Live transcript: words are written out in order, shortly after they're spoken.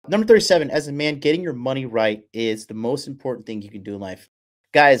Number 37, as a man, getting your money right is the most important thing you can do in life.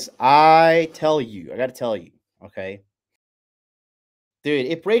 Guys, I got to tell you, okay? Dude,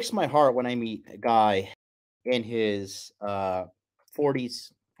 it breaks my heart when I meet a guy in his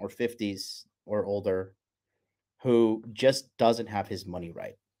 40s or 50s or older who just doesn't have his money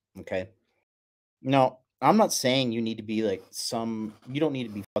right, okay? No, I'm not saying you need to be like you don't need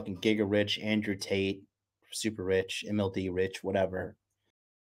to be fucking giga rich, Andrew Tate, super rich, MLD rich, whatever.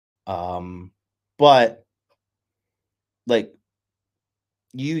 Um, but like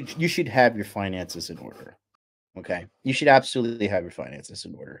you should have your finances in order. Okay. You should absolutely have your finances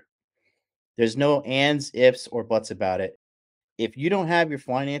in order. There's no ands, ifs, or buts about it. If you don't have your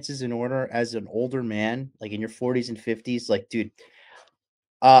finances in order as an older man, like in your 40s and 50s, like dude,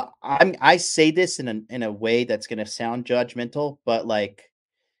 I say this in a way that's gonna sound judgmental, but like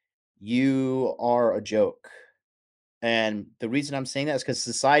you are a joke. And the reason I'm saying that is because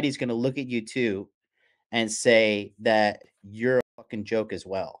society is gonna look at you too and say that you're a fucking joke as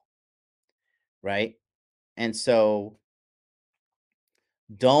well, right? And so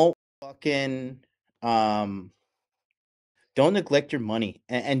don't fucking um don't neglect your money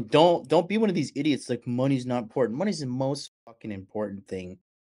and don't be one of these idiots like money's not important. Money's the most fucking important thing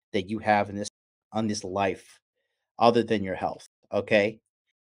that you have in this on this life other than your health. Okay.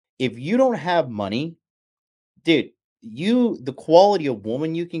 If you don't have money, dude, the quality of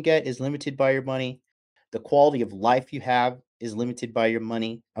woman you can get is limited by your money. The quality of life you have is limited by your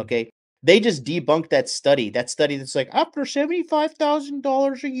money. Okay. They just debunked that study. That study that's like after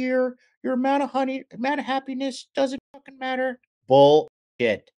 $75,000 a year, your amount of happiness doesn't fucking matter.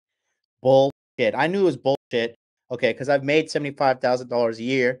 Bullshit. Bullshit. I knew it was bullshit. Okay, because I've made $75,000 a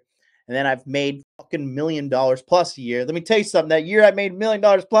year, and then I've made fucking $1 million plus a year. Let me tell you something. That year I made $1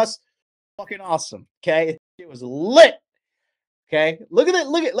 million plus, fucking awesome. Okay, it was lit. Okay, look at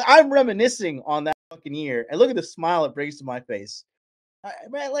it. I'm reminiscing on that fucking year, and look at the smile it brings to my face.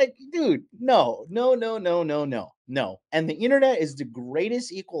 Man, like, dude, no, no, no, no, no, no, no. And the internet is the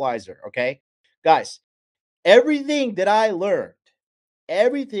greatest equalizer. Okay, guys, everything that I learned,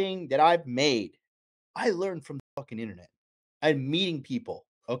 everything that I've made, I learned from the fucking internet. I'm meeting people.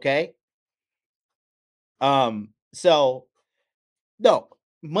 Okay, so no,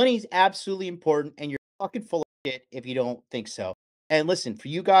 money's absolutely important, and you're fucking full of shit if you don't think so. And listen, for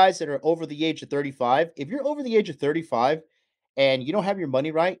you guys that are over the age of 35, if you're over the age of 35 and you don't have your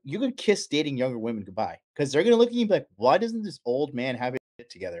money right, you could kiss dating younger women goodbye because they're gonna look at you and be like, "Why doesn't this old man have his shit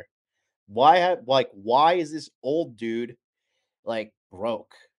together? Why is this old dude like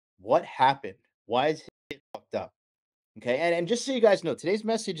broke? What happened? Why is his shit fucked up?" Okay, and just so you guys know, today's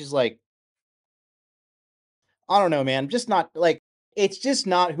message is like I don't know, man. I'm just not like it's just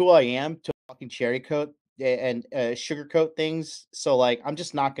not who I am to fucking cherry coat and sugarcoat things. So like, I'm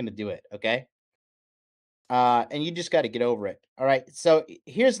just not gonna do it. Okay. And you just got to get over it. All right. So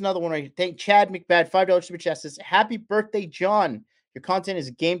here's another one right here. Thank Chad McBad, $5 super chat says, "Happy birthday, John. Your content is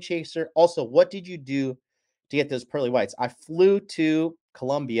a game chaser. Also, what did you do to get those pearly whites?" I flew to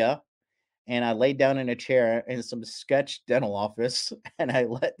Colombia and I laid down in a chair in some sketch dental office and I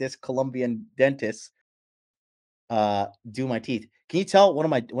let this Colombian dentist do my teeth. Can you tell one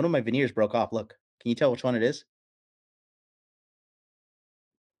of my veneers broke off? Look. Can you tell which one it is?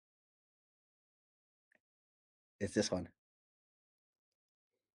 It's this one.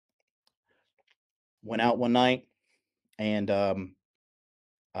 Went out one night and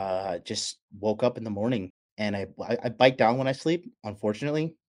just woke up in the morning and I bite down when I sleep,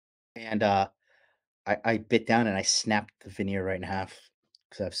 unfortunately. And I bit down and I snapped the veneer right in half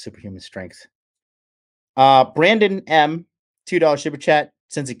because I have superhuman strength. Brandon M, $2 super chat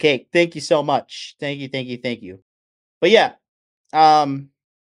sends a cake. Thank you so much. Thank you, thank you, thank you. But yeah, um,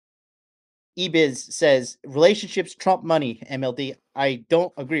 Ebiz says relationships trump money. MLD. I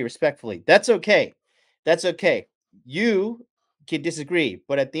don't agree respectfully. That's okay. That's okay. You can disagree,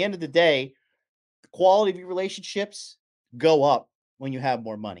 but at the end of the day, the quality of your relationships go up when you have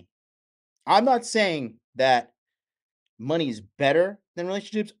more money. I'm not saying that money is better than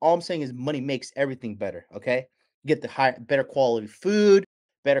relationships. All I'm saying is money makes everything better. Okay, you get the better quality food,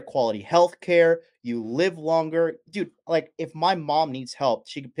 better quality health care. You live longer, dude. Like if my mom needs help,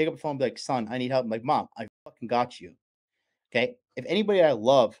 she can pick up the phone and be like, "Son, I need help." I'm like, "Mom, I fucking got you." Okay. If anybody I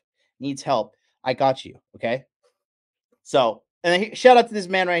love needs help, I got you. Okay. So, and then shout out to this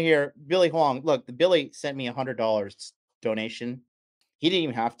man right here, Billy Huang. Look, the Billy sent me $100 donation. He didn't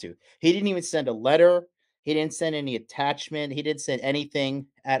even have to. He didn't even send a letter. He didn't send any attachment. He didn't send anything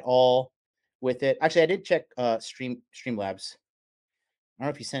at all with it. Actually, I did check Streamlabs. I don't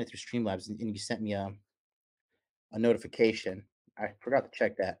know if you sent it through Streamlabs and you sent me a notification. I forgot to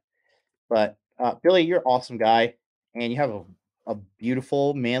check that. But, Billy, you're an awesome guy, and you have a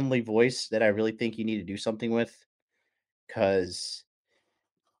beautiful, manly voice that I really think you need to do something with, because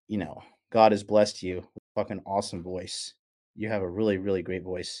you know, God has blessed you with a fucking awesome voice. You have a really, really great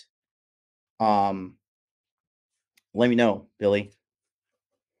voice. Um, let me know, Billy.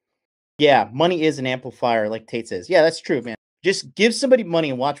 Yeah, money is an amplifier, like Tate says. Yeah, that's true, man. Just give somebody money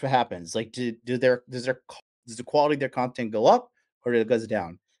and watch what happens. Like, does the quality of their content go up or does it goes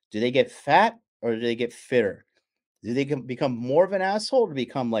down? Do they get fat or do they get fitter? Do they become more of an asshole or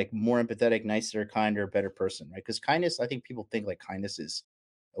become like more empathetic, nicer, kinder, better person? Right? Because kindness, I think people think like kindness is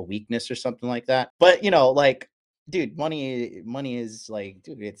a weakness or something like that. But like, dude, money is like,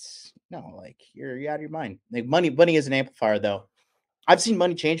 dude, it's no, like you're out of your mind. Like money is an amplifier though. I've seen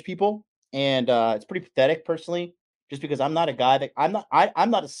money change people, and it's pretty pathetic personally, just because I'm not a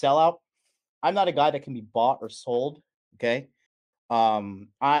sellout. I'm not a guy that can be bought or sold. Okay. I'm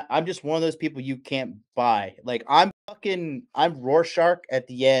just one of those people you can't buy. Like I'm Rorschach at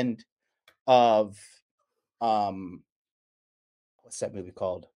the end of um what's that movie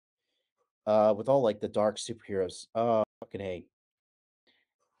called? With all like the dark superheroes. Fucking hey.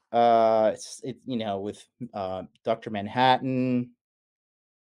 It's with Dr. Manhattan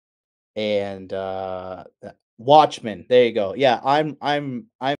and Watchmen. There you go. Yeah, I'm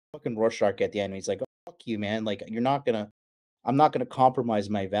fucking Rorschach at the end. He's like, oh, fuck you, man. Like I'm not gonna compromise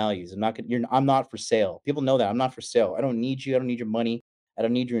my values. I'm not for sale. People know that. I'm not for sale. I don't need you. I don't need your money. I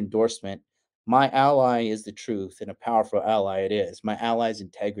don't need your endorsement. My ally is the truth, and a powerful ally it is. My ally is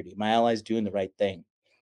integrity. My ally is doing the right thing.